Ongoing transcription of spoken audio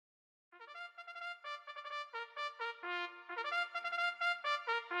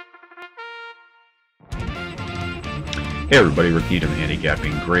Hey everybody, Rick Needham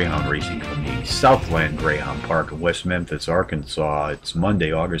handicapping greyhound racing from the Southland Greyhound Park in West Memphis, Arkansas. It's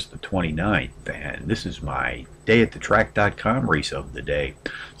Monday, August the 29th, and this is my day at the track.com race of the day.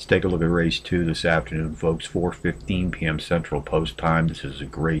 Let's take a look at race 2 this afternoon, folks. 4:15 p.m. Central Post Time. This is a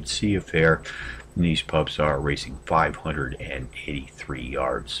Grade C affair, and these pups are racing 583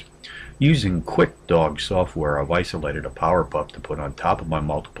 yards. Using Quick Dog software, I've isolated a power pup to put on top of my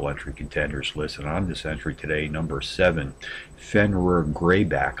multiple entry contenders list, and on this entry today, number 7, Fenrir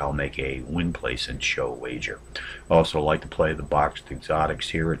Grayback, I'll make a win, place, and show wager. I also like to play the boxed exotics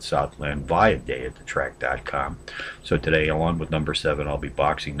here at Southland via dayatthetrack.com. So today, along with number 7, I'll be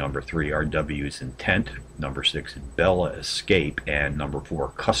boxing number 3, RW's Intent, number 6, Bella Escape, and number 4,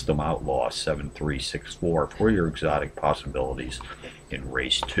 Custom Outlaw 7364 for your exotic possibilities in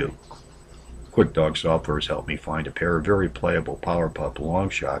race 2. Quick Dog software has helped me find a pair of very playable power pup long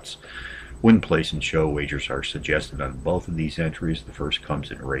shots. Win, place, and show wagers are suggested on both of these entries. The first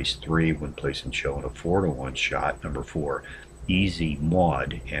comes in race 3, win, place, and show in a 4-to-1 shot, number 4, Easy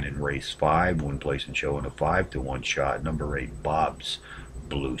Maud, and in race 5, win, place, and show in a 5-to-1 shot, number 8, Bob's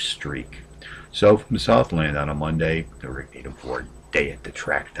Blue Streak. So from Southland on a Monday, the Rick Needham for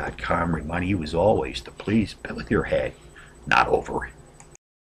dayatthetrack.com, reminding you as always to please bet with your head, not over it.